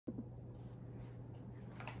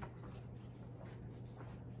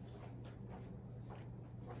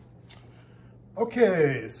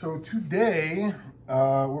Okay, so today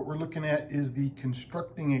what we're looking at is the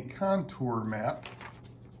Constructing a Contour Map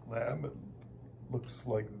lab. It looks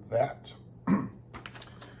like that. All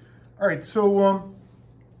right, so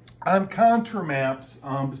on contour maps,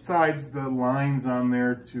 besides the lines on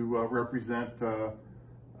there to represent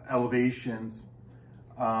elevations,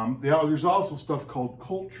 there's also stuff called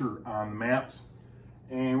culture on the maps.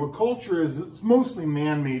 And what culture is, it's mostly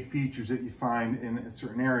man-made features that you find in a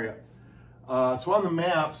certain area. So on the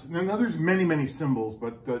maps, now there's many symbols,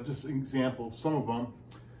 but just an example of some of them.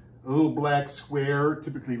 A little black square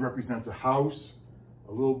typically represents a house.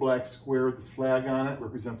 A little black square with a flag on it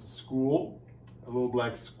represents a school. A little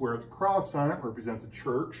black square with a cross on it represents a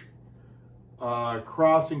church.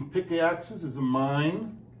 Crossing pickaxes is a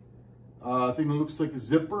mine. Thing that looks like a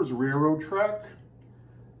zipper is a railroad track.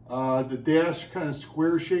 The dash kind of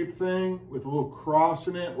square shaped thing with a little cross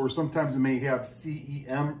in it, or sometimes it may have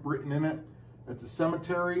CEM written in it. That's a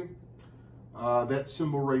cemetery. That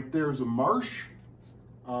symbol right there is a marsh.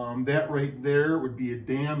 That right there would be a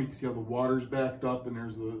dam. You can see how the water's backed up and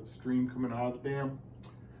there's a stream coming out of the dam.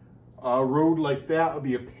 A road like that would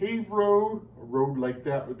be a paved road. A road like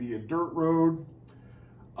that would be a dirt road.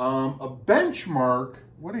 A benchmark,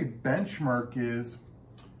 what a benchmark is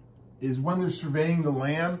when they're surveying the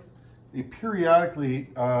land, they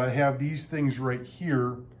periodically have these things right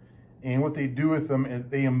here. And what they do with them is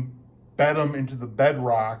they embed them into the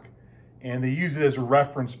bedrock and they use it as a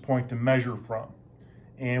reference point to measure from.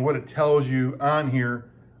 And what it tells you on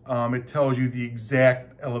here, it tells you the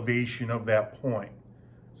exact elevation of that point.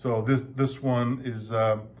 So this one is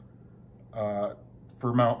for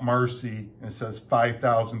Mount Marcy, and it says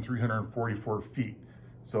 5,344 feet.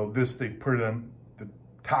 So this, they put it on the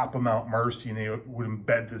top of Mount Marcy and they would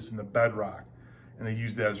embed this in the bedrock and they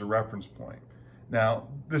use that as a reference point. Now,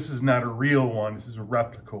 this is not a real one, this is a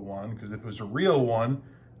replica one, because if it was a real one,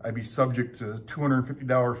 I'd be subject to a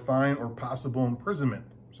 $250 fine or possible imprisonment.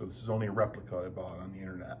 So this is only a replica I bought on the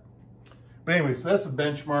internet. But anyway, so that's a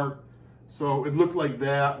benchmark. So it looked like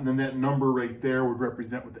that, and then that number right there would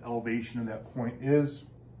represent what the elevation of that point is.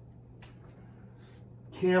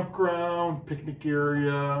 Campground, picnic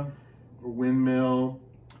area, a windmill,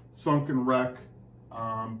 sunken wreck.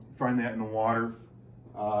 Find that in the water.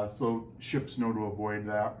 So ships know to avoid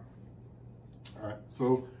that. All right,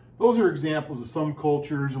 so those are examples of some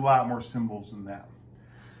cultures, a lot more symbols than that.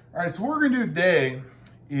 All right, so what we're gonna do today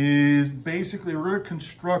is basically we're gonna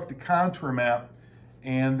construct a contour map,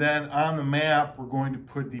 and then on the map, we're going to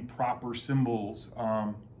put the proper symbols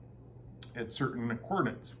at certain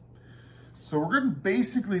coordinates. So we're gonna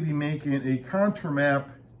basically be making a contour map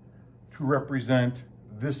to represent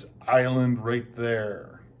this island right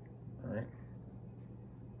there, all right?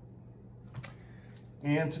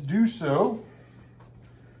 And to do so,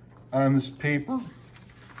 on this paper,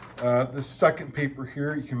 this second paper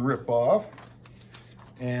here, you can rip off.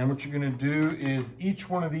 And what you're gonna do is each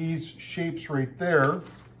one of these shapes right there,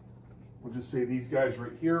 we'll just say these guys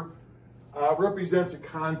right here, represents a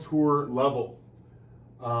contour level.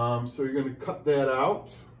 So you're gonna cut that out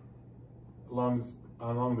along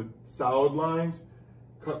the solid lines,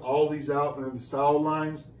 cut all these out under the solid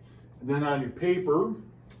lines, and then on your paper,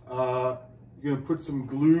 you're gonna put some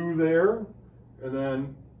glue there, and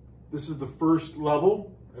then this is the first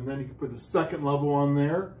level, and then you can put the second level on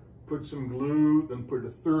there, put some glue, then put a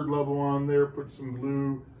third level on there, put some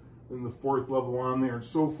glue, then the fourth level on there, and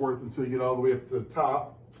so forth until you get all the way up to the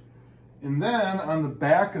top. And then on the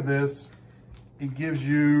back of this, it gives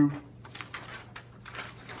you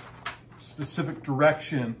specific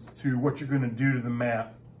directions to what you're gonna do to the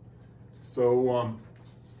map. So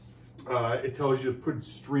it tells you to put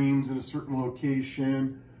streams in a certain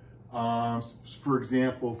location. For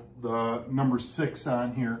example, the number 6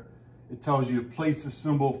 on here, it tells you to place a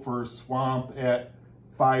symbol for a swamp at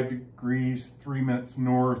 5 degrees, 3 minutes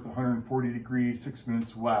north, 140 degrees, 6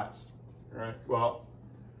 minutes west. All right, well,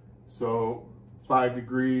 so 5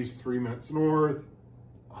 degrees, 3 minutes north,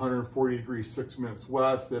 140 degrees, 6 minutes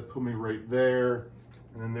west, that put me right there.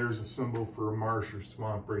 And then there's a symbol for a marsh or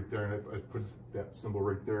swamp right there, and I put that symbol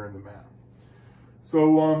right there in the map.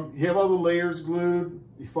 So you have all the layers glued,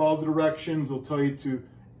 you follow the directions, they'll tell you to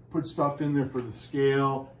put stuff in there for the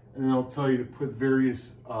scale, and then they'll tell you to put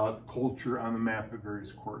various culture on the map at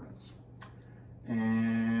various coordinates.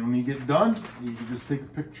 And when you get done, you can just take a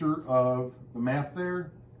picture of the map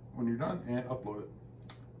there when you're done and upload it.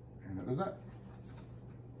 And that is that.